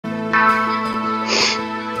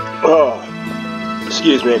Oh,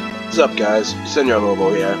 excuse me. What's up, guys? Senor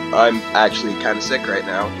Lobo here. I'm actually kind of sick right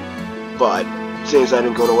now, but since I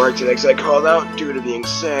didn't go to work today because I called out due to being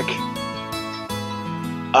sick,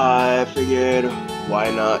 I figured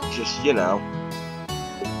why not just, do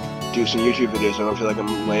some YouTube videos so I don't feel like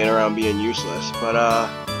I'm laying around being useless. But,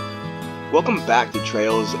 welcome back to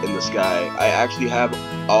Trails in the Sky. I actually have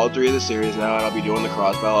all 3 of the series now, and I'll be doing the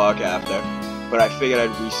Crossbell arc after, but I figured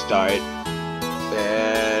I'd restart.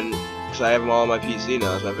 And because I have them all on my PC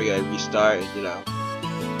now, so I figured I'd restart and,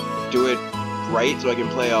 do it right so I can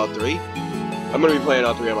play all 3. I'm going to be playing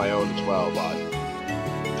all 3 on my own as well, but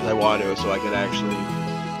because I want to, so I can actually.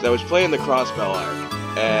 So I was playing the Crossbell arc,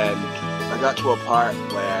 and I got to a part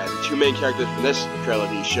where the 2 main characters from this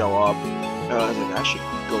trilogy show up, and I was like, I should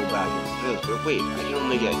go back and play this, but wait, I can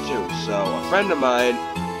only get 2. So a friend of mine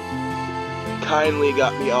kindly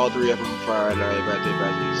got me all 3 of them for an early birthday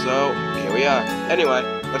present, so here we are. Anyway,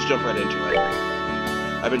 let's jump right into it.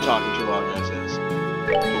 I've been talking too long, as is.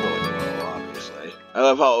 Obviously. I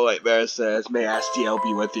love how Light Bear says, "May STL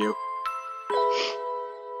be with you."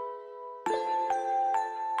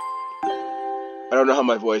 I don't know how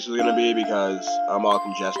my voice is gonna be because I'm all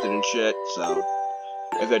congested and shit, so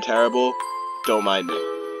if they're terrible, don't mind me.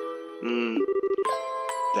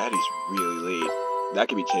 Daddy's really late. That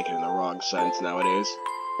could be taken in the wrong sense nowadays.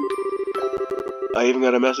 I even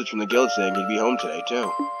got a message from the guild saying he'd be home today,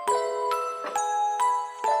 too.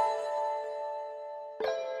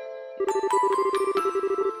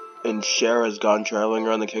 And Shara's gone traveling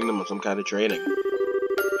around the kingdom with some kind of training.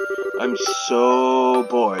 I'm so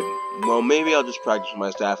bored. Well, maybe I'll just practice with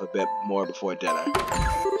my staff a bit more before dinner.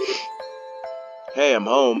 Hey, I'm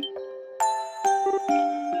home.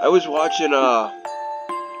 I was watching, the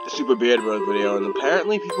Super Beard Bros video, and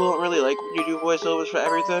apparently people don't really like when you do voiceovers for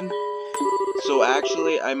everything. So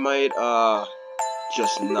actually, I might,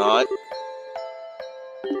 just not.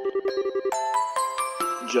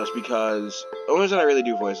 Just because, the only reason I really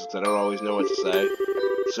do voices is I don't always know what to say.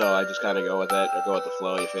 So I just kind of go with it, or go with the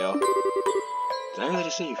flow you feel. Did I really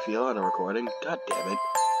just say you feel on a recording? God damn it.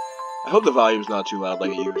 I hope the volume's not too loud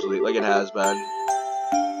like it has been.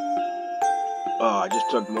 Oh, I just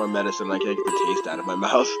took more medicine and I can't get the taste out of my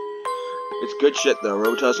mouth. It's good shit though,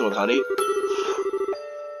 Robitussin with honey.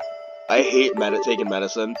 I hate taking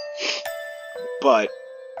medicine, but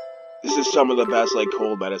this is some of the best,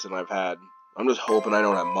 cold medicine I've had. I'm just hoping I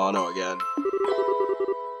don't have mono again.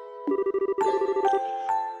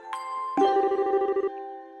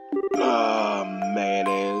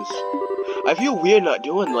 Mayonnaise. I feel weird not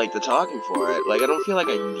doing, the talking for it. I don't feel like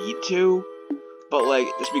I need to, but,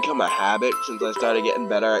 it's become a habit since I started getting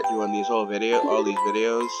better at doing all these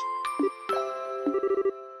videos.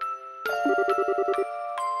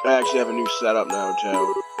 I actually have a new setup now,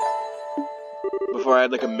 too. Before I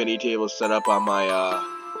had, a mini table set up on my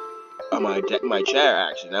chair,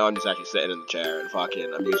 actually. Now I'm just actually sitting in the chair and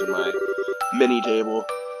I'm using my mini table.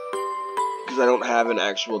 Because I don't have an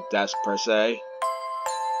actual desk, per se.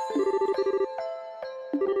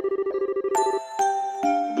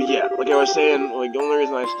 But yeah, like I was saying, the only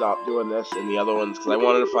reason I stopped doing this and the other ones, because I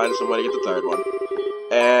wanted to find some way to get the 3rd one.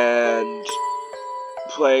 And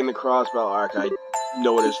playing the Crossbell arc, I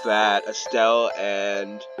noticed that Estelle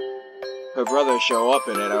and her brother show up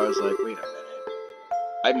in it. I was like, wait a minute,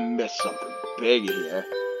 I missed something big here.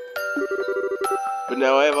 But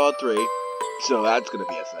now I have all 3, so that's gonna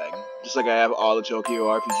be a thing. Just like I have all the Tokyo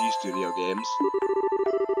RPG Studio games.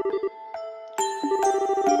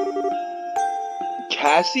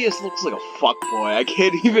 Cassius looks like a fuckboy. I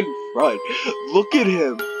can't even front. Look at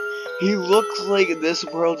him. He looks like this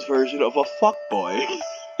world's version of a fuckboy.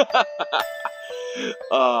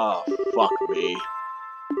 Oh, fuck me.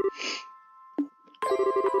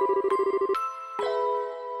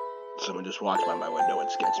 Someone just walked by my window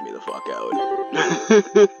and sketched me the fuck out.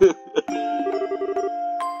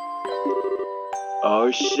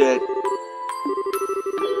 Oh shit.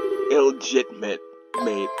 Illegitimate,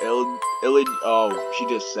 mate. Oh, she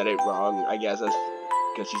just said it wrong. I guess that's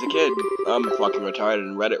because she's a kid. I'm fucking retarded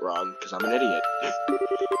and read it wrong because I'm an idiot.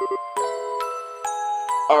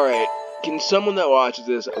 Alright, can someone that watches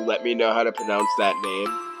this let me know how to pronounce that name?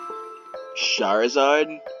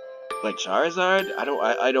 Charizard? Like Charizard? I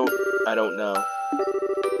don't know.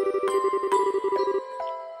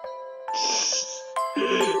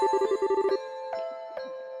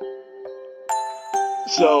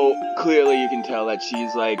 So, clearly you can tell that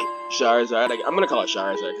she's Charizard. I'm gonna call it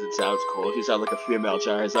Charizard because it sounds cool. She sounds like a female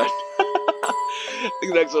Charizard.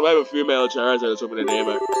 Next time I have a female Charizard, that's what I'm gonna name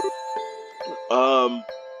her.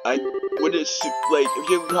 I would if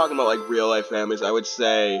you're talking about real life families, I would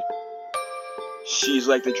say she's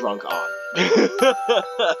like the drunk aunt.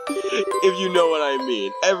 If you know what I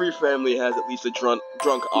mean. Every family has at least a drunk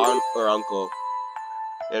aunt or uncle.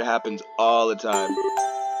 It happens all the time.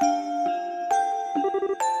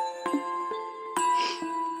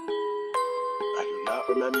 I do not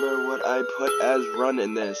remember what I put as run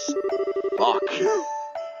in this. Fuck.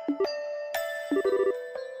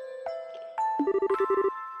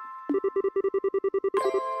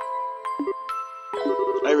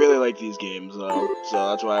 I really like these games though, so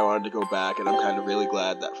that's why I wanted to go back, and I'm kind of really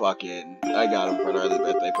glad that fucking I got him for an early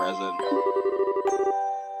birthday present.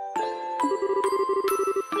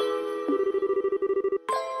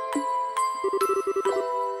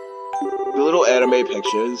 The little anime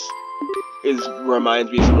pictures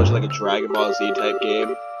reminds me so much like a Dragon Ball Z type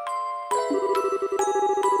game.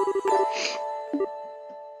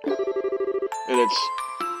 And it's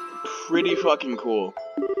pretty fucking cool.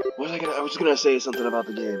 What was I was gonna say something about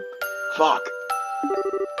the game. Fuck.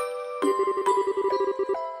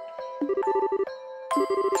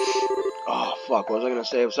 Oh, fuck, what was I gonna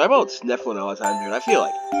say? Sorry about sniffling all the time, dude. I feel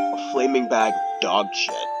like a flaming bag of dog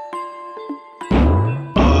shit.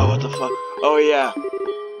 Oh, what the fuck? Oh, yeah.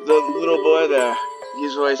 The little boy there.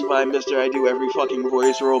 He's voiced by Mr. I do every fucking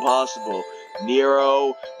voice role possible.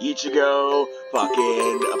 Nero, Ichigo,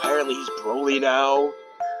 fucking, apparently he's Broly now.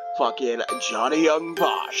 Fucking Johnny Young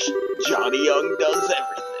Bosch. Johnny Young does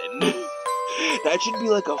everything. That should be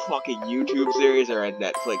like a fucking YouTube series or a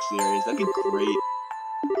Netflix series. That'd be great.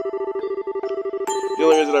 The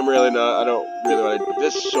only reason I don't really want to,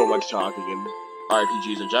 there's so much talking in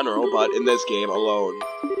RPGs in general, but in this game alone.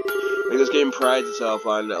 Like, this game prides itself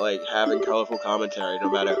on, like, having colorful commentary no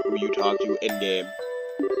matter who you talk to in-game.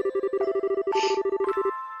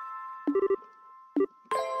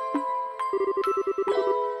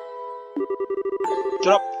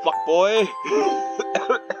 Shut up, fuckboy!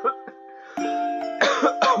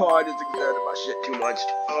 Oh, I just exerted my shit too much.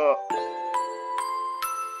 Oh,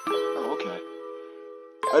 okay.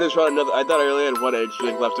 I just found another. I thought I only had one edge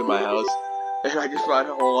drink left in my house, and I just found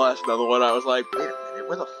a whole ass another one. I was like, wait a minute,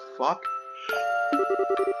 where the fuck?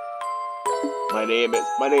 My name is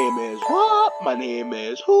what? My name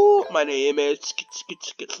is who? My name is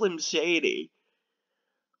Slim Shady.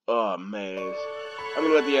 Oh man. I'm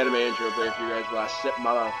gonna let the anime intro play for you guys while I sip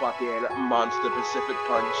my fucking Monster Pacific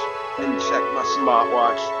Punch and check my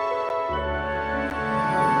smartwatch.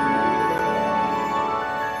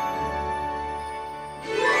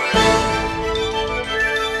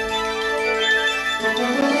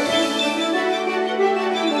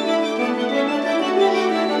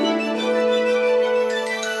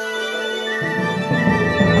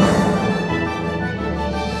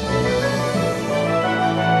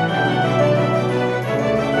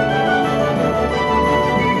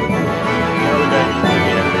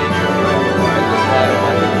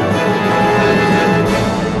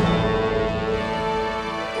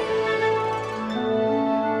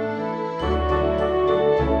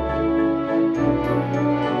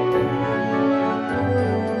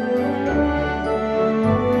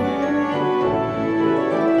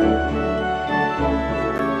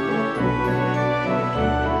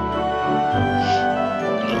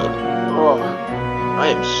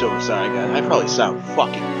 I am so sorry, guys. I probably sound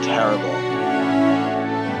fucking terrible.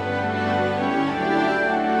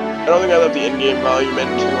 I don't think I left the in-game volume in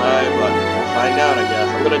too high, but we'll find out, I guess.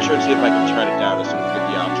 I'm gonna try to see if I can turn it down as soon as I get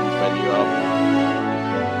the options menu up.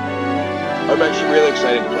 I'm actually really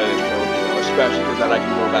excited to play this trilogy, though, especially because then I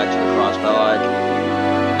can go back to the Crossbell arc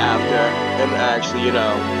after and actually, you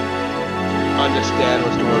know, understand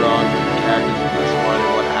what's going on with the characters in this one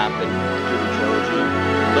and what happened through the trilogy.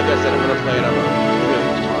 Like I said, I'm gonna play it on a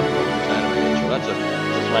that's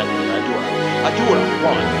my thing. I do what I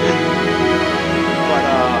want. But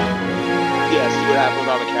yeah, see what happened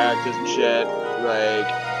with all the characters and shit, like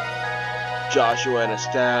Joshua and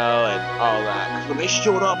Estelle and all that. Because when they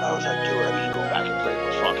showed up, I was like, dude, I need to go back and play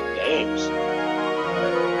those fucking games.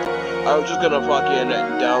 I was just gonna fucking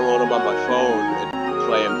download them on my phone and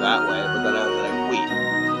play them that way, but then I was like, wait,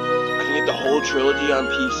 I can get the whole trilogy on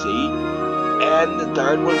PC, and the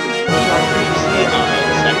third one's on PC.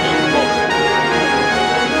 Second, well,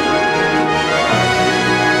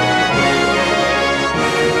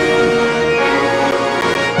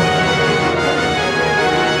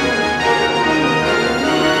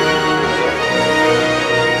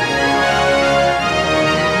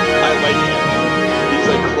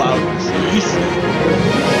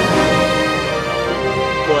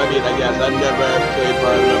 well, I mean, I guess I've never played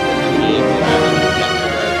far enough in the game to actually get to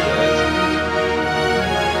where he is.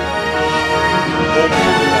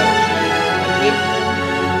 I think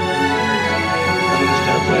I'm just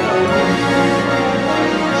gonna play it out.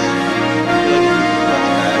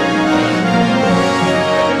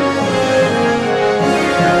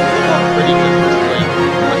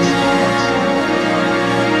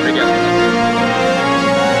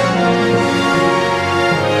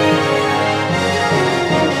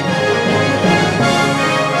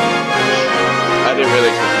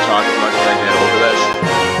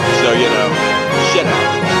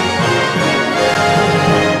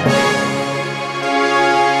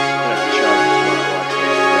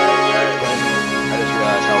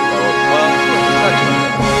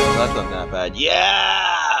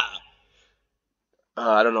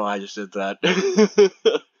 why I just did that.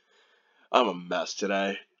 I'm a mess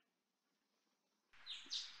today.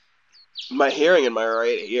 My hearing in my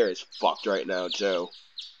right ear is fucked right now, too.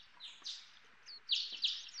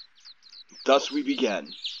 Thus we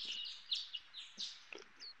begin.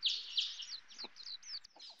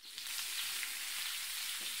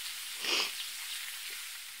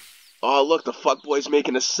 Oh, look, the fuckboy's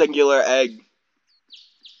making a singular egg.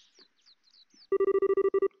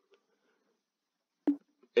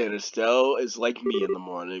 And Estelle is like me in the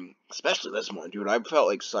morning. Especially this morning, dude. I felt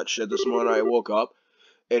like such shit this morning. I woke up,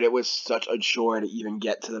 and it was such a chore to even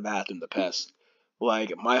get to the bathroom to piss.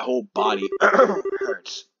 Like, my whole body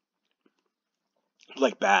hurts.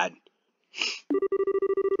 Like, bad.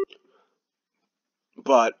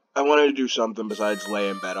 But I wanted to do something besides lay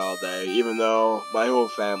in bed all day, even though my whole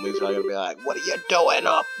family's going to be like, what are you doing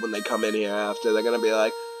up? When they come in here after, they're going to be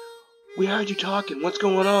like, we heard you talking, what's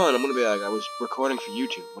going on? I'm going to be like, I was recording for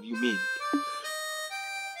YouTube, what do you mean?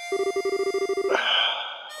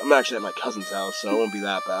 I'm actually at my cousin's house, so it won't be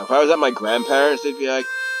that bad. If I was at my grandparents', they'd be like,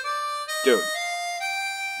 dude,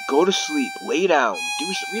 go to sleep, lay down,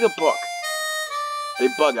 read a book. They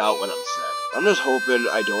bug out when I'm sick. I'm just hoping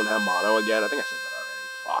I don't have mono again. I think I said that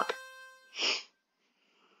already. Fuck.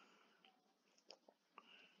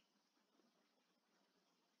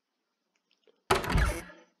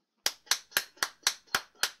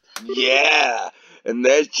 Yeah! And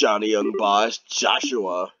there's Johnny Young Boss,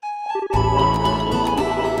 Joshua.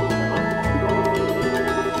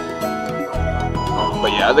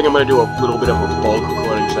 But yeah, I think I'm gonna do a little bit of a bulk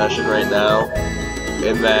recording session right now.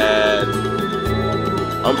 And then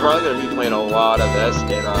I'm probably going to be playing a lot of this,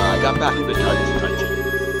 and I got back into Darkest Dungeon.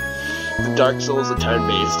 The Dark Souls are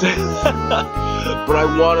turn-based. But I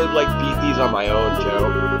want to, like, beat these on my own,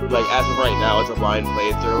 too. Like, as of right now, it's a blind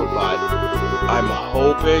playthrough, but I'm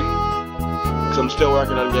hoping, because I'm still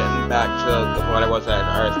working on getting back to the point I was at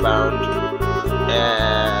Earthbound,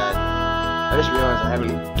 and I just realized I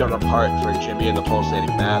haven't done a part for Jimmy and the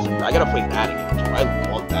Pulsating Mass. I gotta play that again, too.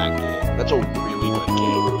 I love that game. That's a really good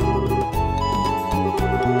game.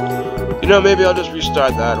 You know, maybe I'll just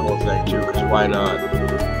restart that whole thing too, because why not?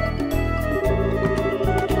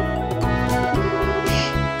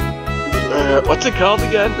 What's it called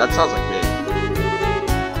again? That sounds like me.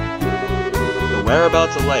 The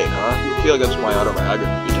Whereabouts of Light, huh? I feel like that's my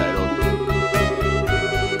autobiography title.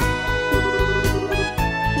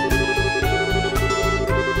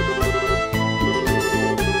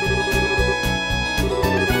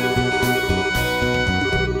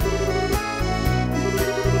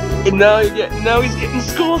 And now he's getting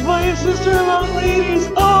schooled by his sister about ladies.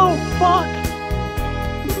 Oh fuck!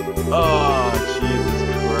 Oh Jesus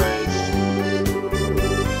Christ!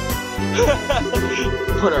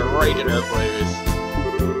 Put her right in her place.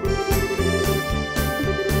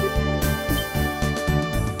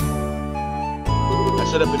 I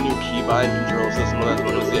set up a new keybind control system. That's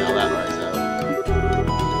when we'll see how that works out.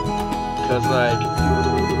 Cause like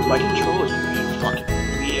my controller's being fucking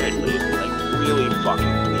weird lately, like really fucking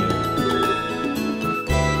weird.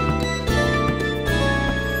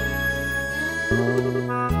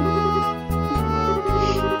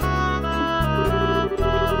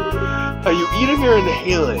 Are you eating or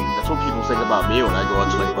inhaling? That's what people think about me when I go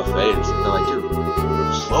out to like buffets. They're like, dude,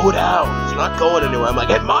 slow down. It's not going anywhere. I'm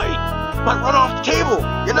like, it might run off the table.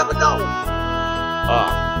 You never know.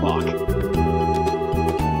 Ah, fuck.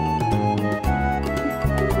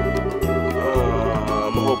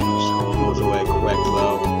 I'm hoping this call goes away quick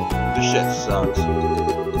though. This shit sucks.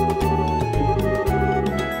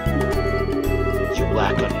 You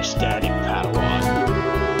lack understanding, Padawan.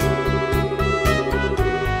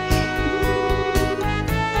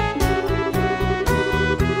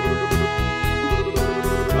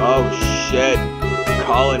 Oh shit,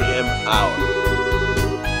 calling him out.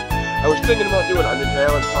 I was thinking about doing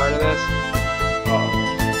Undertale as part of this.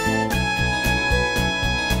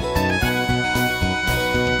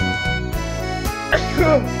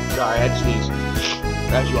 Sorry, I had to sneeze.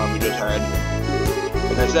 As you want me just heard.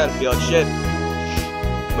 Like I said, I feel like shit.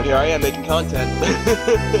 But here I am making content.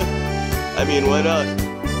 I mean, why not?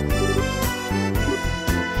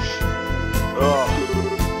 Oh.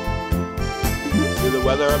 Dude, the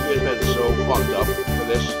weather up here has been so fucked up for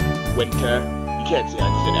this winter. You can't see, I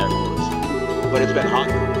just did air quotes. But it's been hot,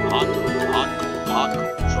 hot, hot, hot,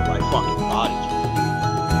 so my fucking body's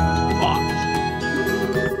fucked.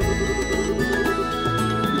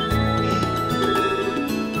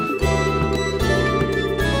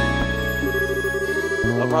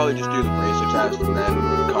 I'll probably just do the bracer test and then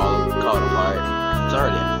call it apart. It's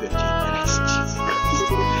already at 15 minutes. Jesus Christ.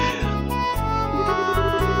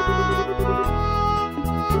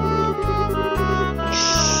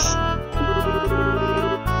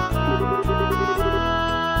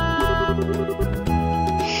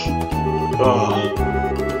 Oh.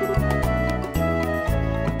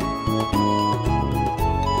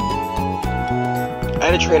 I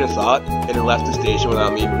had a train of thought, and it left the station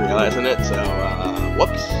without me realizing it, so,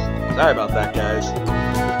 whoops. Sorry about that, guys.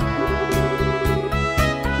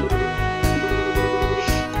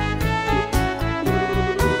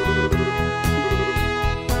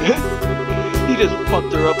 He just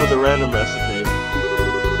fucked her up with a random recipe.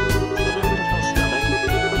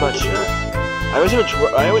 I'm not sure. I always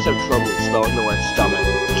have trouble spelling the word stomach,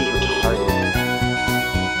 which is retarded.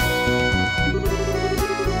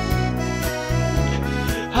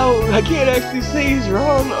 I can't actually say he's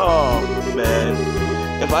wrong. Oh man,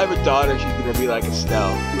 if I have a daughter, she's gonna be like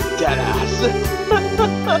Estelle, deadass.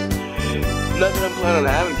 Not that I'm planning on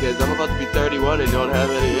having kids. I'm about to be 31 and don't have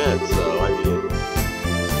any yet. So I mean,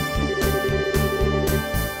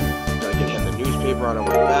 gotta get him the newspaper on my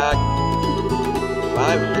back.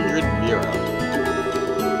 500 Miro.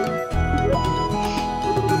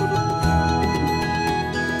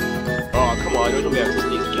 Oh come on, you don't have to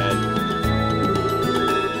sneeze again.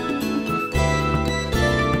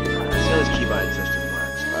 This keybind system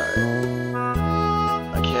works. Alright.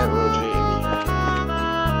 I can't rotate in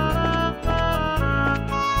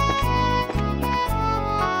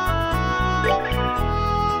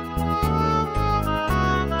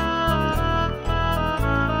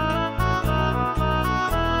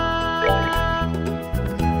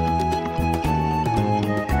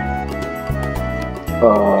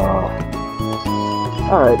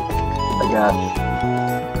alright, I guess.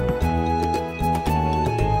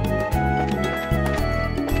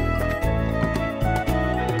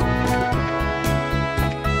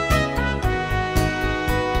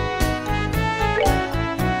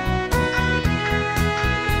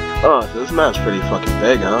 Oh, so this map's pretty fucking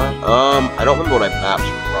big, huh? I don't remember what I mapped for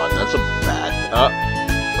Run. That's a bad...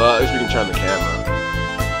 but at least we can turn the camera.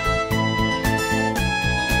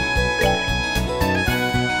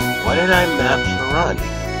 What did I map for Run?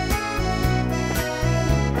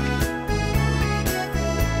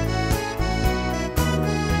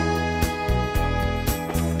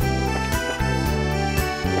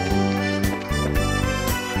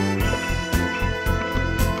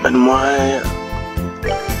 And why...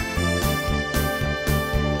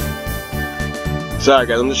 Sorry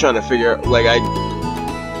guys, I'm just trying to figure, like, I'm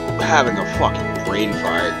having a fucking brain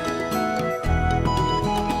fart.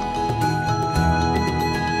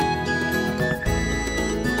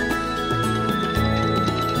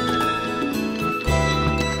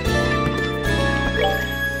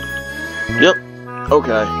 Yep,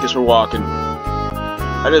 okay, guess we're walking.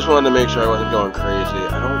 I just wanted to make sure I wasn't going crazy.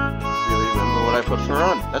 I don't really remember what I put for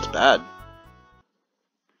on. That's bad.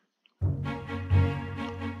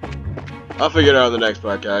 I'll figure it out in the next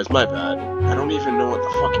part, guys. My bad. I don't even know what the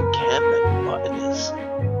fucking camp menu button is.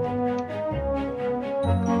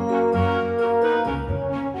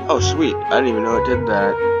 Oh, sweet. I didn't even know it did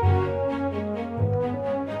that.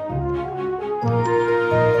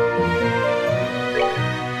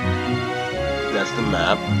 That's the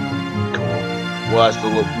map. Cool. Well, that's the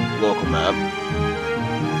local map.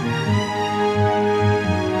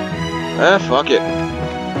 Ah, fuck it.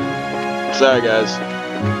 Sorry, guys.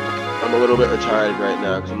 I'm a little bit retarded right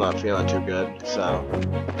now because I'm not feeling too good, so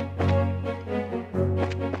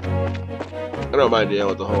I don't mind dealing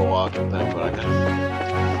with the whole walking thing, but I gotta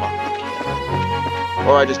fuck the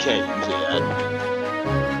camera. Or I just can't use it yet.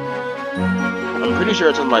 I'm pretty sure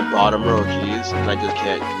it's on my bottom row keys, and I just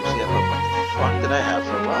can't use it. But what the fuck did I have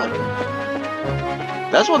for Run?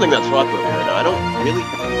 That's one thing that's fucked with me right now. I don't really...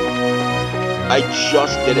 I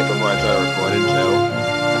just did it before I started recording, too.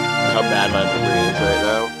 That's how bad my memory is right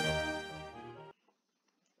now.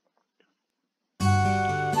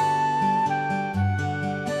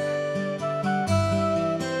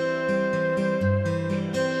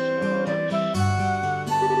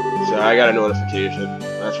 So I got a notification.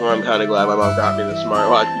 That's why I'm kind of glad my mom got me the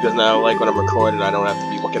smartwatch, because now, like, when I'm recording, I don't have to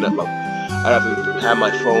be looking at my... I have to have my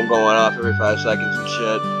phone going off every 5 seconds and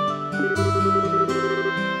shit.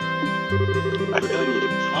 I really need to...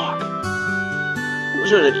 Fuck. I wish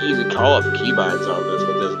there was an easy call-up for keybinds on this,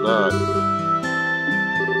 but there's not.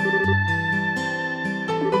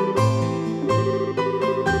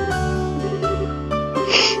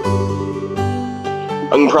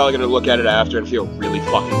 I'm probably gonna look at it after and feel really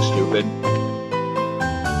fucking stupid.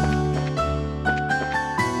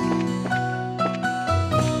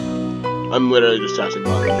 I'm literally just touching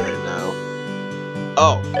buttons right now.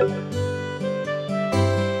 Oh.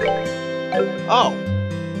 Oh.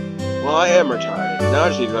 Well, I am retarded. Now I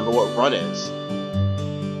just need to remember what Run is.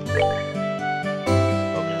 Okay,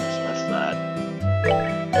 so that's that.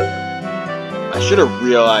 I should have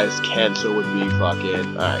realized cancel would be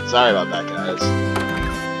fucking... Alright, sorry about that, guys. I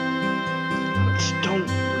just don't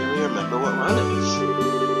really remember what run it is.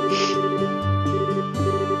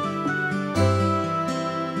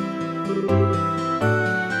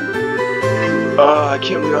 I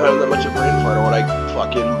can't believe I have that much of brain fart on what I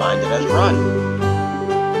fucking minded as run.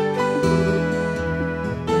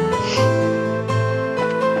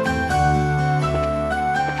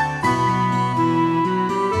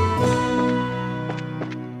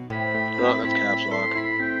 Oh, that's caps lock.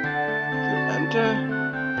 Enter?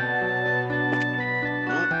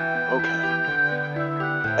 Oh, okay.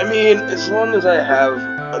 I mean, as long as I have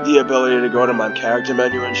the ability to go to my character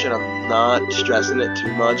menu and shit, I'm not stressing it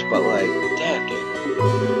too much, but like, damn game.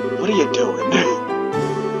 What are you doing?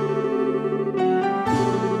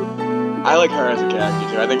 I like her as a character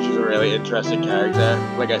too. I think she's a really interesting character.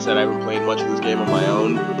 Like I said, I haven't played much of this game on my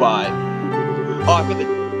own, but... Oh, I've got the...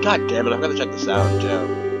 God damn it, I've got to check the sound too.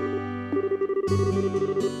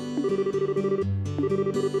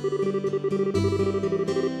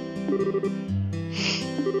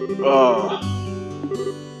 Oh.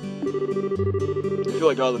 I feel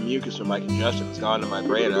like all the mucus from my congestion has gone to my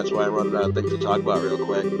brain, and that's why I'm running out of things to talk about real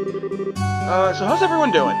quick. So how's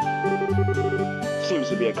everyone doing? Seems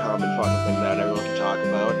to be a common fucking thing that everyone can talk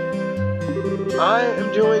about. I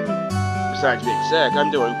am doing, besides being sick,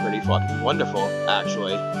 I'm doing pretty fucking wonderful,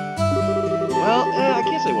 actually. Well, I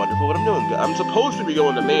can't say wonderful, but I'm doing good. I'm supposed to be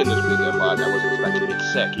going to Maine this weekend, but I wasn't expecting to get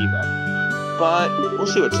sick either. But, we'll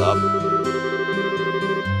see what's up.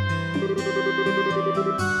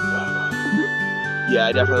 Yeah,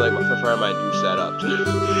 I definitely prefer my new setup.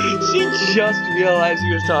 She just realized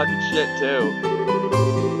he was talking shit too.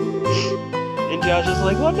 And Josh is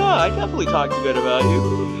like, well, no, I definitely talked good about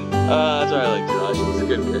you. That's why I like Josh.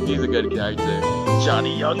 He's a good character.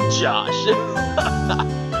 Johnny Young Josh.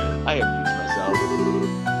 I abuse myself.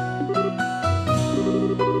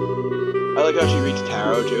 I like how she reads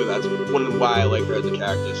tarot too. That's why I like her as a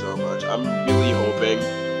character so much. I'm really hoping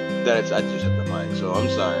that I just hit the mic, so I'm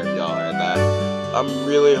sorry if y'all heard that. I'm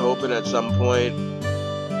really hoping at some point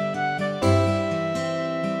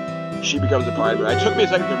she becomes a part of it. It took me a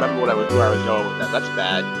second to remember where I was going with that. That's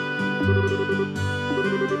bad.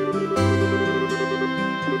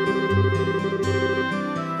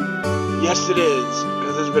 Yes, it is,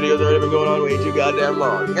 because this video's already been going on way too goddamn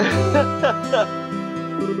long. It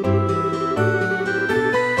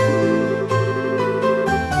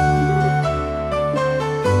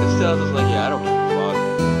tells us like, yeah, I don't give a fuck.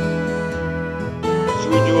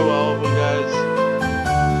 Should we do all of them, guys?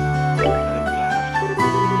 I think we have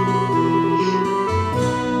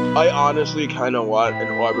to. I honestly kind of want an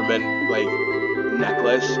Orberman, like,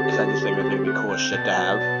 necklace, because I just think that would be cool as shit to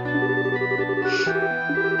have.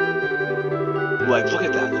 Like, look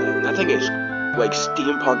at that thing. That thing is, like,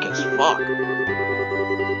 steampunk as fuck.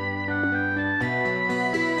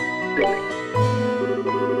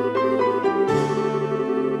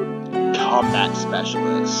 Combat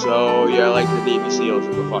specialist. So, you're like the Navy SEALs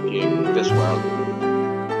of the fucking, this world.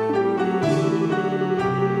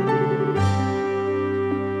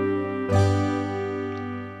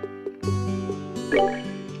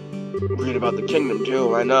 Read about the kingdom, too.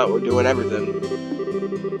 Why not? We're doing everything.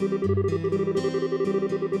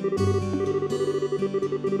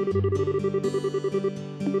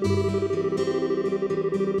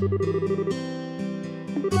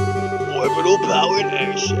 Orbital powered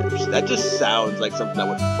airships. That just sounds like something that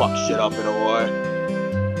would fuck shit up in a war.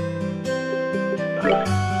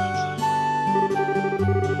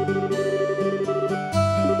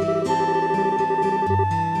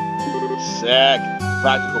 Sick.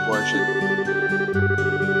 Practical portion.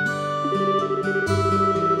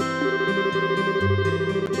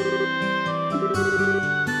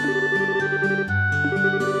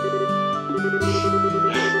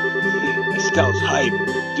 Estelle's hype.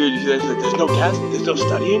 Dude, you see that? There's no test? There's no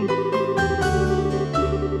studying?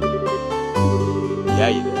 Yeah,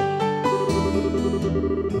 you did.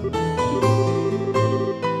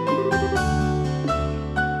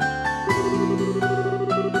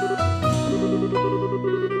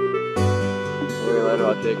 We learned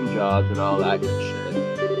about taking jobs and all that good shit.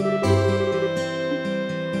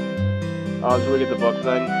 Oh, so we get the book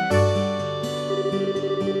thing?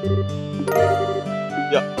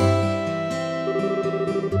 Yep.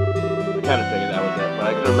 I kind of figured that was it, but I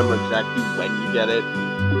couldn't remember exactly when you get it.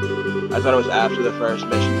 I thought it was after the first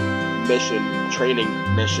training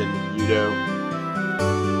mission you do.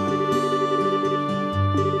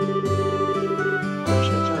 Oh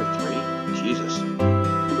shit, it's already 3? Jesus.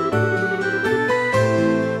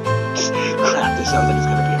 Crap, this sounds like it's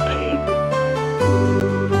gonna be a pain.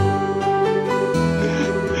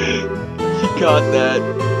 got that.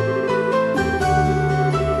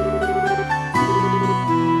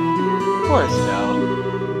 Poor Estelle.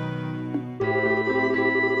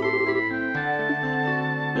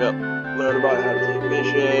 Yep. Learn about how to take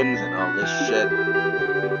missions and all this shit.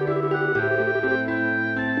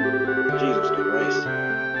 Jesus Christ.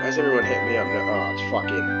 Why does everyone hit me up now? Oh, it's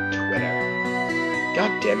fucking Twitter.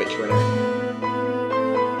 God damn it, Twitter.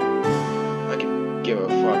 I can give a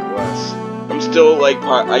fuck less. I'm still like,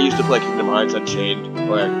 I used to play Kingdom Hearts Unchained,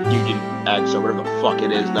 or Union X, or whatever the fuck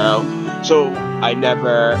it is now. So, I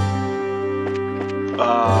never,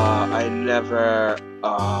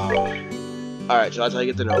 alright, so that's how you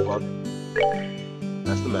get the notebook.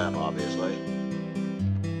 That's the map, obviously.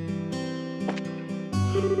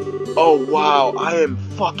 Oh, wow, I am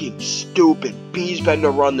fucking stupid. B's been to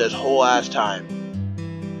run this whole ass time.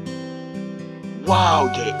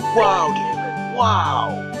 Wow, David. Wow, David.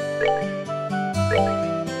 Wow.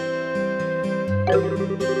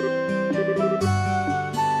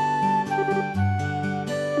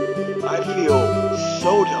 I feel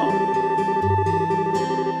so dumb.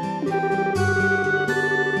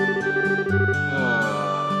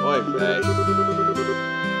 Oy vey.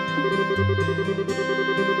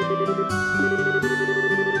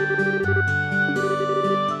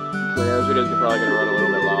 So yeah, this video is probably gonna run a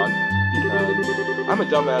little bit long because I'm a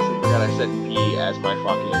dumbass and forgot I set B as my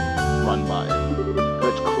fucking run button.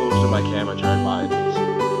 It's close to my camera turn buttons.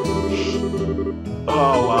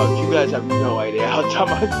 Oh wow, you guys have no idea how dumb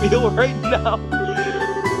I feel right now.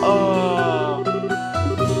 Oh.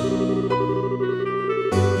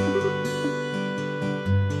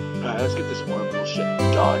 Alright, let's get this orbital shit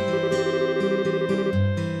done.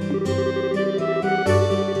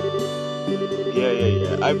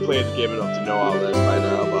 Yeah. I've played the game enough to know all this by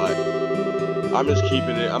now, but I'm just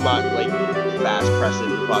keeping it. I'm not like fast pressing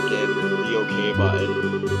the fucking the OK button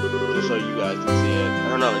just so you guys can see it. I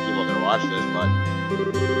don't know if people are gonna watch this, but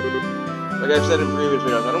like I've said in previous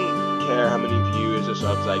videos, I don't care how many views or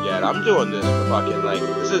subs I get. I'm doing this for fucking like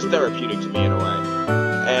this is therapeutic to me in a way,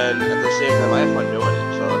 and at the same time I have fun doing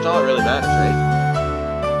it. So that's all that really matters, right?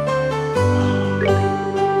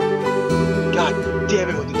 God damn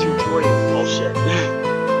it with the 220 bullshit.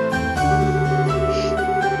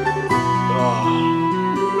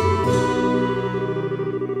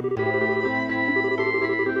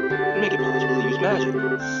 Make it possible to use magic.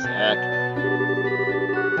 Sick.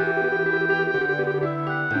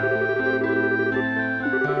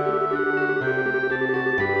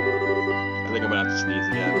 I think I'm gonna have to sneeze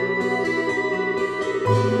again.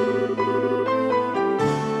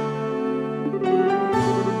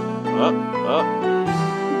 Up. Fuck.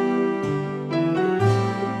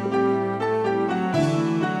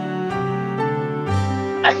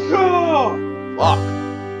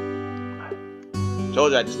 Told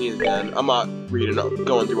you I just sneeze again. I'm not reading up,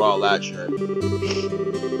 going through all that shit.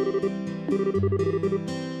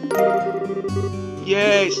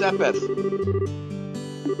 Yay, Sepith.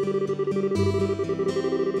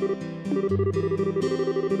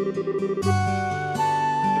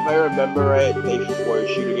 If I remember right, they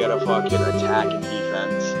force you to get a fucking attack and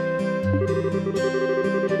defense.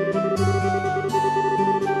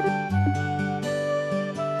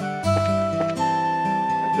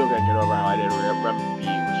 I still can't get over how I didn't remember B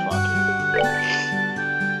was fucking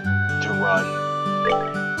to run.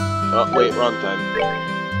 Oh wait, wrong time.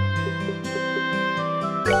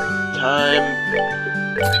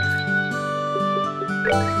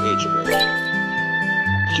 HP.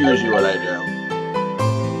 Choose you what I do.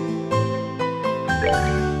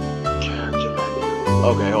 Character menu.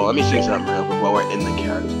 Okay, hold on, let me see something real quick while we're in the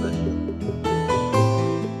character menu.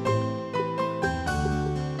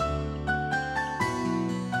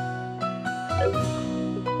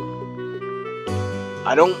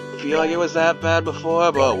 I don't feel like it was that bad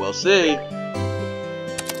before, but we'll see.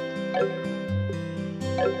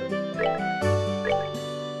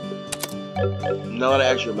 Now that I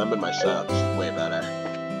actually remembered my subs, way better.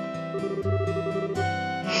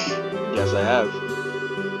 Yes, I have.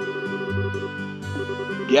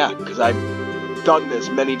 Yeah, because I've done this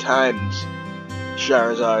many times,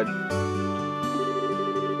 Charizard.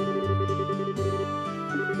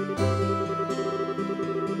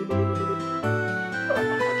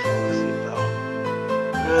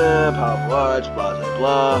 Power watch, blah blah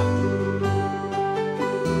blah.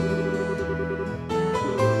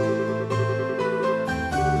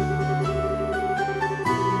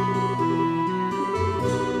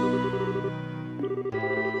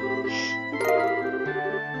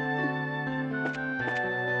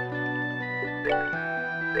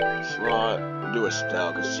 Slot, do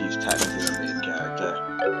Estelle because she's technically the main character.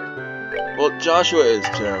 Well, Joshua is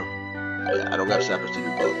too. But yeah, I don't got steppers to do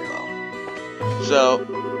both though. So,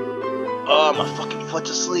 oh, my fucking foot's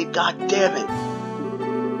asleep. God damn it.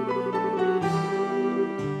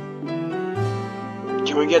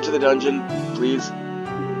 Can we get to the dungeon, please?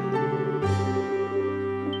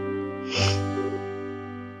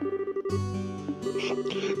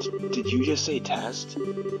 Did you just say test?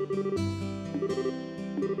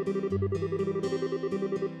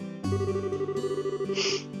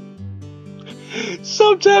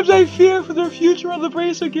 Sometimes I fear for the future of the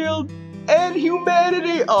Bracer Guild and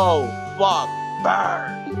humanity. Oh, fuck.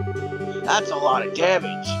 Burn. That's a lot of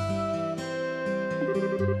damage.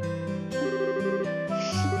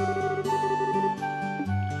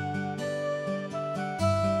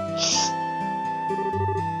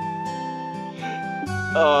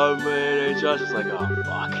 Oh man, Josh is like, oh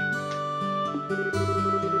fuck.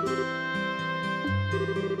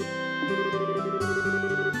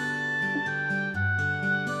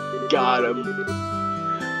 Got him.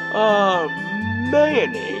 Oh,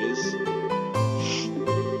 mayonnaise.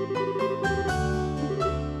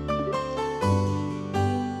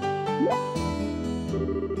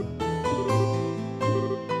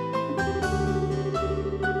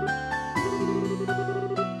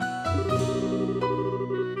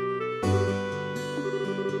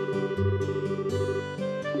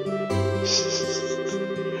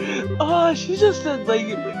 Oh, she just said, like,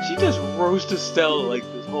 she just roasted Stella, like,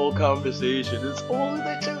 this whole conversation. It's only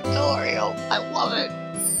the tutorial. I love it.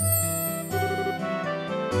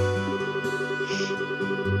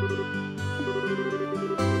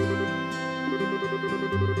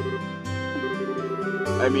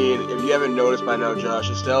 I mean, if you haven't noticed by now, Josh,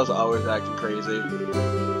 Stella's always acting crazy.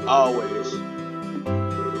 Always.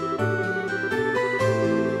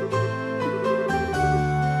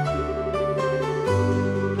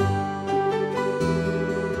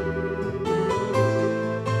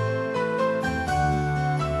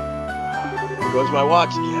 Goes my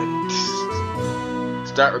watch again.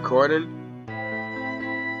 Start recording.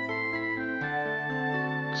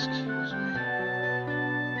 Excuse me.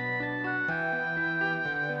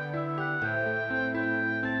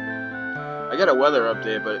 I got a weather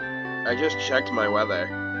update, but I just checked my weather.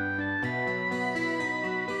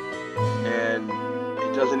 And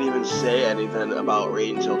it doesn't even say anything about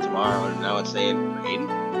rain until tomorrow, and now it's saying rain.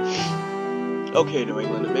 Okay, New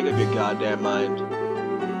England, make up your goddamn mind.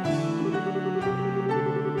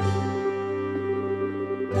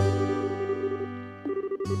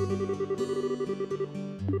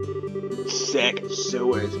 Sick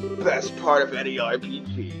sewers, best part of any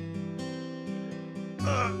RPG.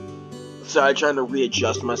 So I'm trying to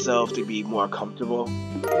readjust myself to be more comfortable.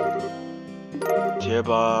 Tier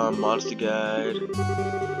bomb, monster guide.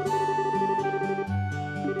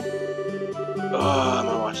 Oh,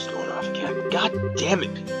 my watch is going off again. God damn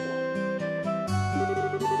it, people.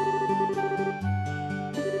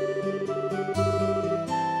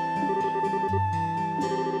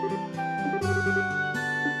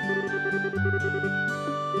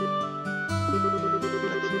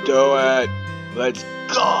 Do it. Let's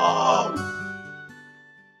go.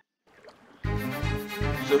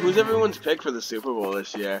 So who's everyone's pick for the Super Bowl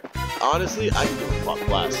this year? Honestly, I can give a fuck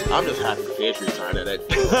less. I'm just happy the Patriots aren't in it.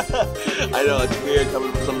 I know, it's weird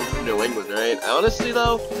coming from someone from New England, right? Honestly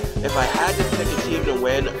though, if I had to pick a team to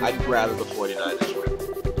win, I'd rather the 49ers win.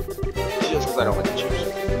 Just because I don't like the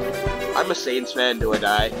Chiefs. I'm a Saints fan, do or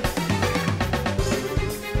die.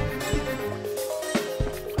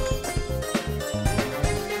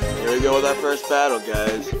 Here we go with our first battle,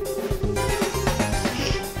 guys.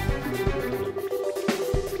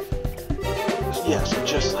 Yeah, so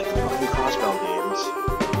just like the fucking Crossbell games.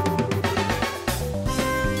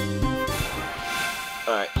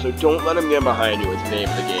 Alright, so don't let him get behind you is the name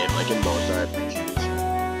of the game, like in most RPGs.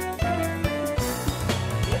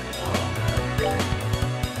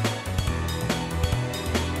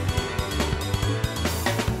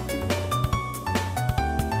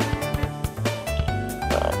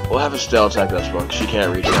 We'll have a stealth attack this one, because she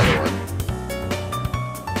can't reach the other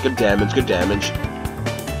one. Good damage, good damage.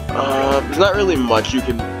 There's not really much you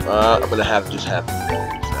can, I'm gonna just have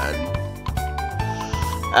bones then.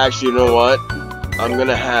 Actually, you know what? I'm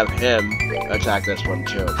gonna have him attack this one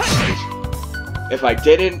too. If I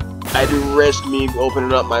didn't, I'd risk me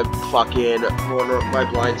opening up my fucking corner, my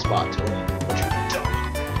blind spot to him.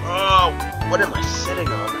 Oh, what am I sitting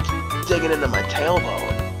on? It's digging into my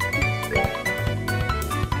tailbone.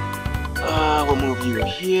 We'll move you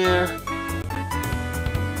here.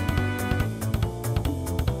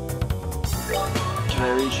 Can I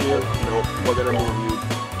reach you? Nope. We're gonna move you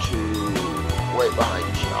to right behind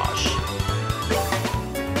Josh.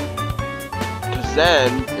 Because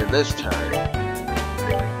then, in this turn,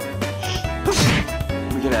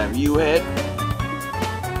 we can have you hit.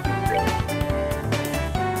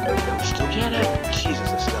 We still can't hit.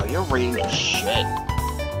 Jesus, Estelle, your range is shit.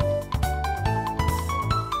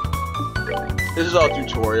 This is all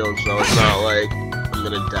tutorials, so it's not like I'm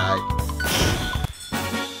gonna die.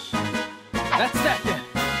 That's that then.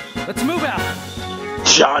 Let's move out.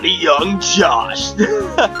 Johnny Young Josh.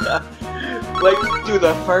 Like, dude,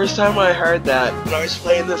 the first time I heard that, when I was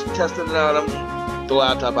playing this, testing it out on the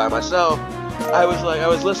laptop by myself, I was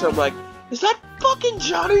listening, I'm like, is that fucking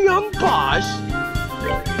Johnny Young Bosch?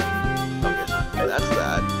 Okay, so that's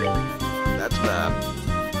that. That's that.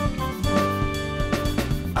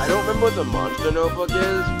 I don't remember what the Monster Notebook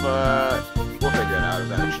is, but we'll figure it out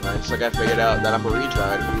eventually. It's like I figured out that I'm a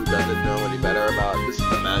retard who doesn't know any better about, this is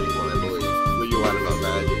the magic one, I believe. What you want about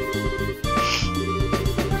magic?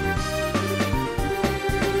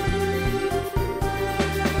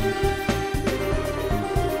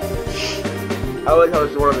 I like how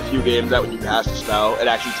it's one of the few games that when you cast a spell, it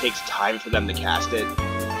actually takes time for them to cast it.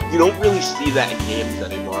 You don't really see that in games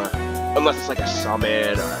anymore. Unless it's like a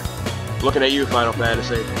summon or... Looking at you, Final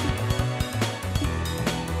Fantasy.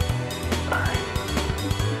 Alright.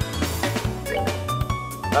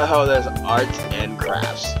 Oh, there's arts and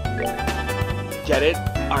crafts. Get it?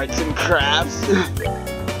 Arts and crafts?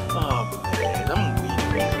 Oh man, I'm weak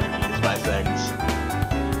confused by things.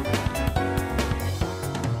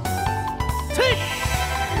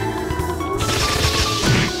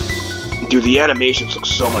 Dude, the animations look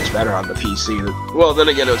so much better on the PC. Well, then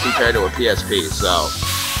again, it was compared to a PSP, so...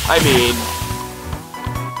 I mean...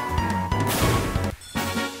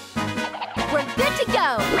 We're good to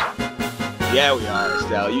go! Yeah, we are,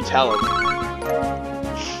 Estelle. You tell him.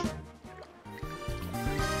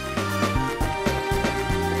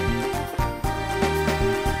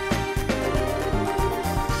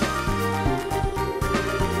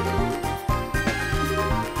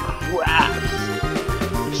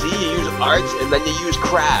 Arts, and then you use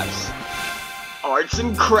crafts. Arts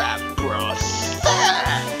and crafts, bro.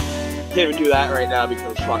 Can't even do that right now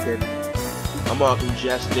because fucking I'm all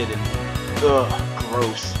congested and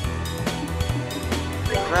gross.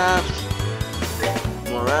 Crafts,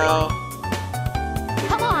 morale.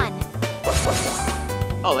 Come on.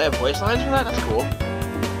 Oh, they have voice lines for that? That's cool.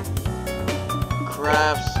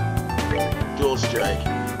 Crafts, dual strike.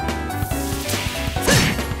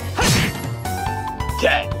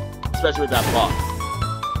 Dead. Especially with that block.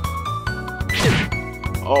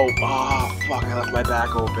 Oh, fuck, I left my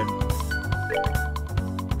back open.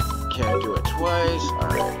 Can't do it twice.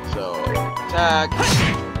 Alright, so, attack.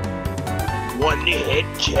 One hit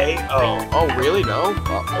KO. Oh, really? No?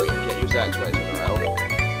 Oh, wait, you can't use that twice in a row.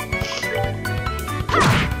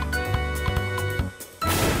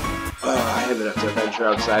 Oh, I have enough to venture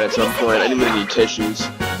outside at some point. I'm gonna need tissues.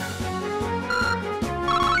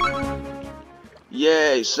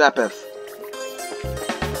 Yay, Sepith.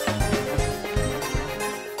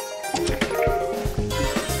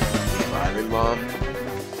 Reviving Bomb.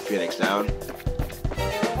 Phoenix down.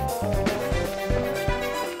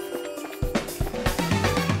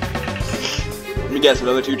 Let me guess,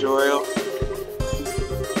 another tutorial?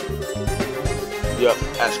 Yup,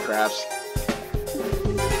 S-Crafts.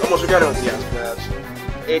 Almost forgot about the S-Crafts.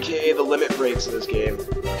 AKA the limit breaks in this game.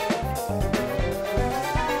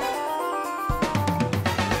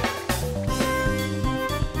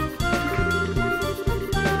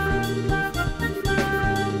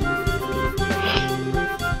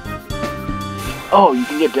 Oh, you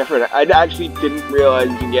can get different. I actually didn't realize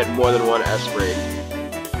you can get more than one S-Break.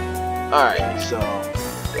 Alright, so...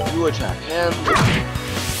 you attack him.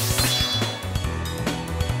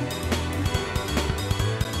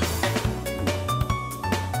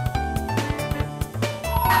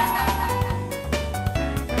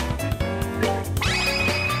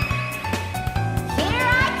 Here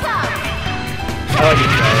I come! I like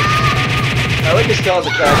Estelle. I like Estelle as a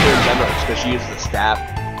character in general, because she uses the staff.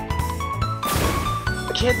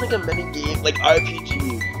 I can't think of many games, like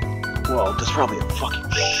RPG. Well, there's probably a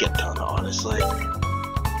fucking shit ton, honestly.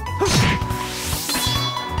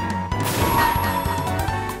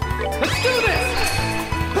 Let's do this!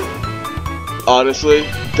 Honestly,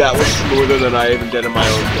 that was smoother than I even did in my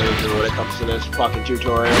own playthrough when it comes to this fucking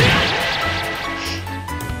tutorial.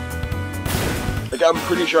 Like, I'm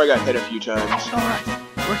pretty sure I got hit a few times. Alright,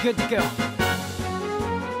 we're good to go.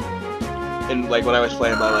 And, like, when I was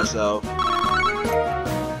playing by myself.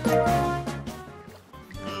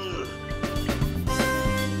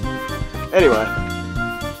 Anyway.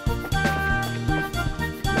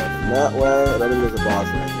 That way, and I think there's a boss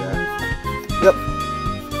right here. Yep.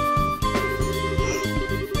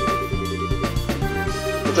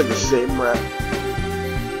 It's like the same rat.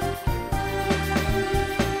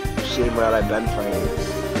 Same rat I've been fighting.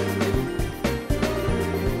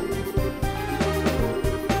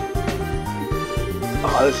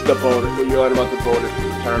 Oh, this is the bonus. What you learn about the bonus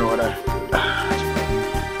turn order. I'm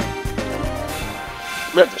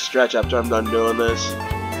gonna have to stretch after I'm done doing this.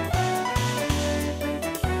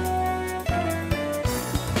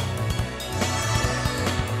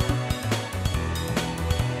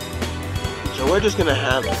 So we're just gonna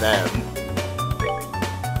have them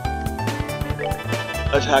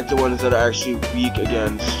attack the ones that are actually weak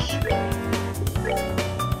against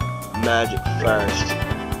magic first.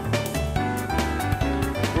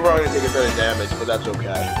 We're probably gonna take a bit of damage, but that's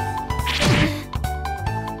okay.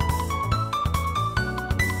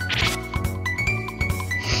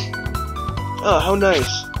 Oh, how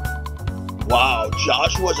nice. Wow,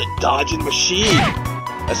 Joshua's a dodging machine.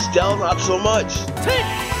 Estelle, not so much.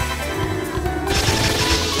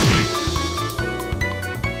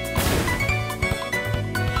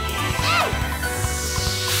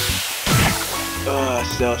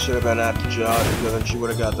 Estelle should have been after Josh, because then she would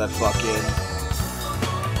have got that fuck in.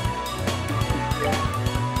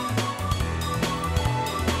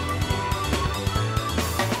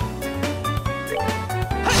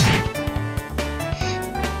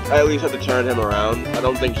 I at least have to turn him around. I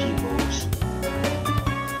don't think he moves.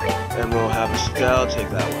 And we'll have Estelle take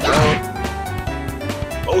that one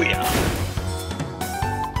out. Oh yeah.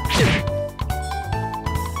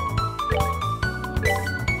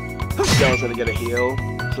 Estelle's gonna get a heal,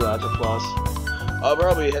 so that's a plus. I'll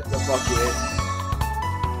probably hit the fucking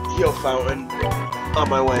heal fountain on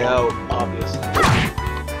my way out, obviously.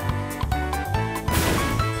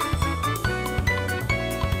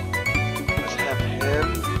 Let's have him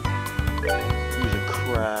use a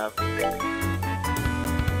crap.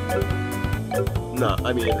 No,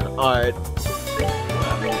 I mean, alright. We'll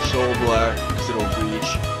have a Soul Blare, because it'll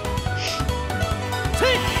reach.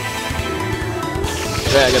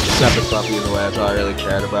 Yeah, I got the separate stuff either way, that's all I really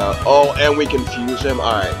cared about. Oh, and we confuse him.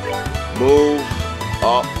 Alright. Move.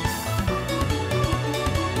 Up.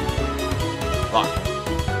 Fuck.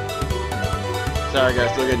 Sorry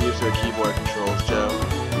guys, still getting used to the keyboard controls, Joe.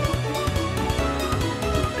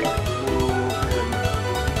 Move him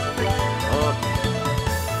up.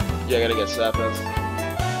 Yeah, I gotta get separate.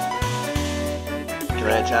 Can I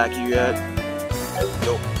attack you yet?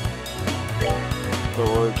 Nope.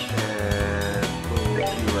 Okay.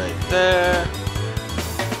 Right there,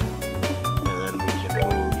 and then we can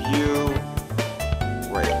move you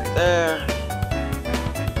right there,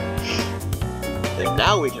 and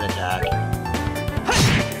now we can attack.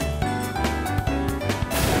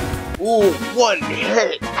 Ooh, one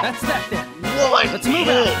hit! That's that then. One Let's move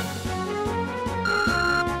hit! out.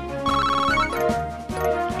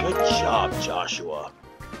 Good job, Joshua.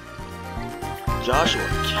 Joshua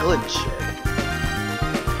killing shit.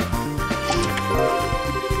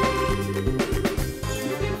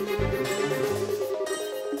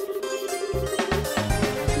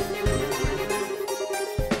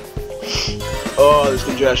 Oh, this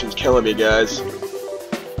congestion's killing me, guys.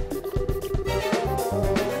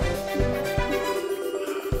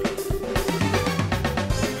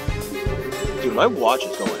 Dude, my watch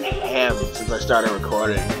is going ham since I started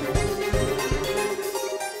recording.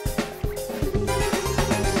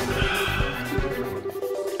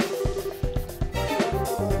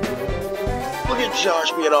 Look at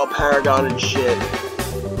Josh being all Paragon and shit.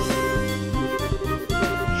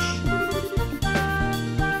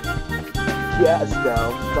 Yes,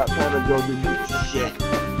 now. Stop trying to go do shit. No,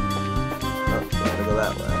 I wanna go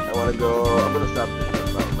that way. I wanna go. I'm gonna stop doing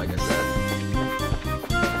something, like I said.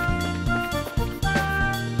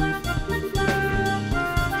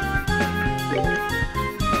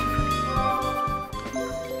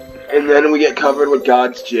 And then we get covered with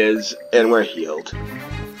God's jizz, and we're healed.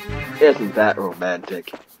 Isn't that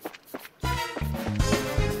romantic?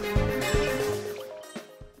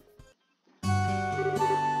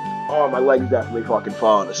 Oh, my leg's definitely fucking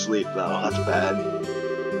falling asleep though. That's bad.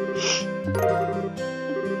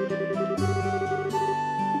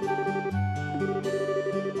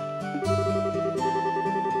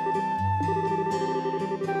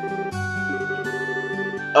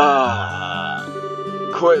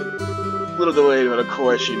 Quite little delayed, but of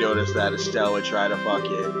course she noticed that Estelle would try to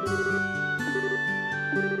fucking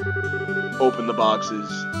open the boxes.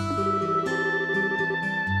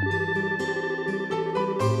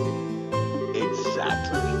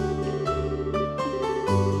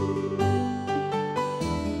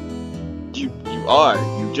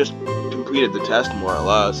 You just completed the test, more or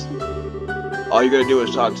less. All you gotta do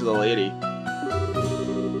is talk to the lady.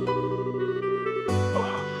 Oh,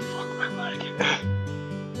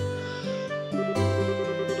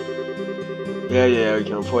 Yeah, we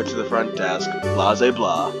can report to the front desk. Blah, blah,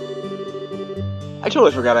 blah. I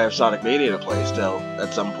totally forgot I have Sonic Mania to play still,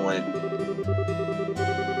 at some point.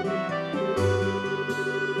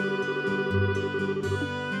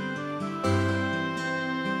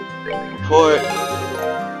 Report.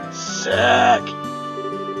 Sick.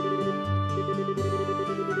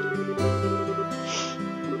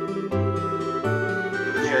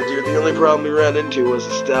 Yeah, dude, the only problem we ran into was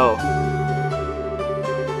Estelle.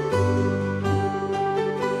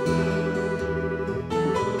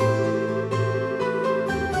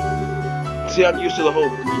 See, I'm used to the whole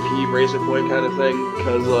BP Racer Point kind of thing,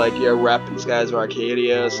 because, like, you're repping Skies of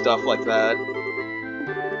Arcadia, stuff like that.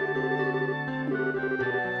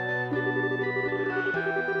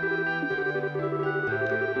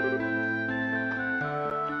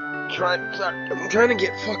 I'm trying to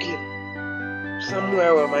get fucking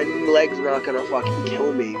somewhere where my leg's not gonna fucking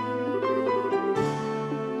kill me.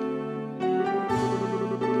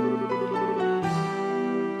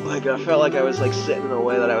 Like, I felt like I was, like, sitting in a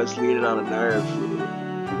way that I was leaning on a nerve.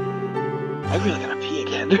 I really gotta pee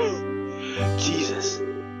again. Jesus.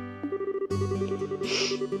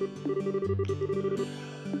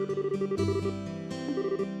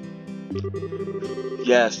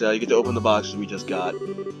 Yeah, Estelle, you get to open the boxes we just got.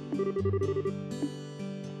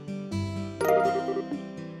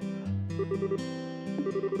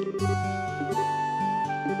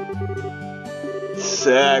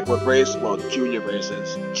 Sick, with brace, well, junior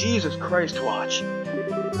braces. Jesus Christ, watch.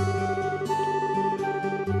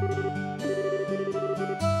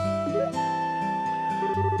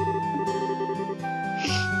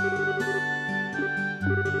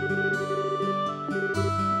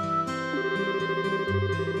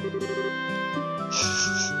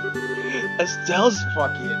 Estelle's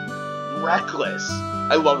fucking reckless.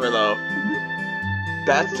 I love her though.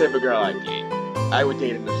 That's the type of girl I'd date. I would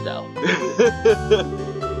date an Estelle.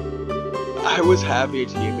 I was happy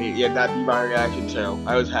to teammate. Yeah, that'd be my reaction too.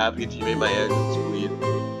 I was happy to teammate my engines bleed.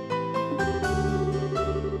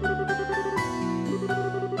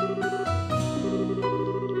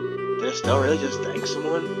 Did Estelle really just thank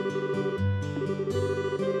someone?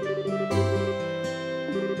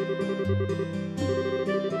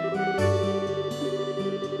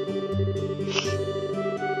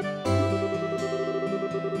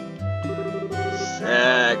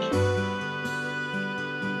 Sick.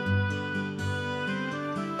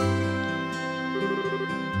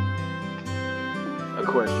 Of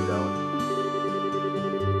course you don't.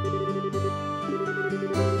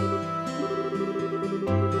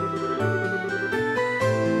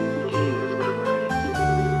 Jesus Christ.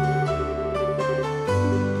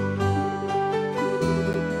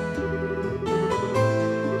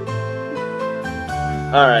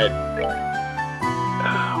 Alright.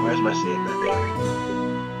 Where's my save menu?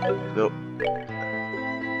 Nope.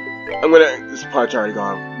 This part's already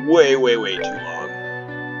gone way too long.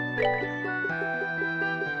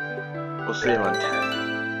 We'll save on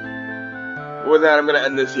 10. With that, I'm gonna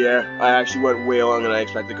end this here. I actually went way longer than I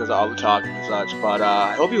expected because of all the talking and such, but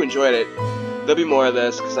I hope you enjoyed it. There'll be more of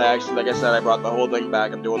this, because I actually, like I said, I brought the whole thing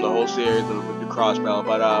back. I'm doing the whole series and the Crossbell,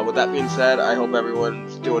 but with that being said, I hope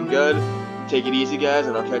everyone's doing good. Take it easy, guys,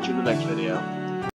 and I'll catch you in the next video.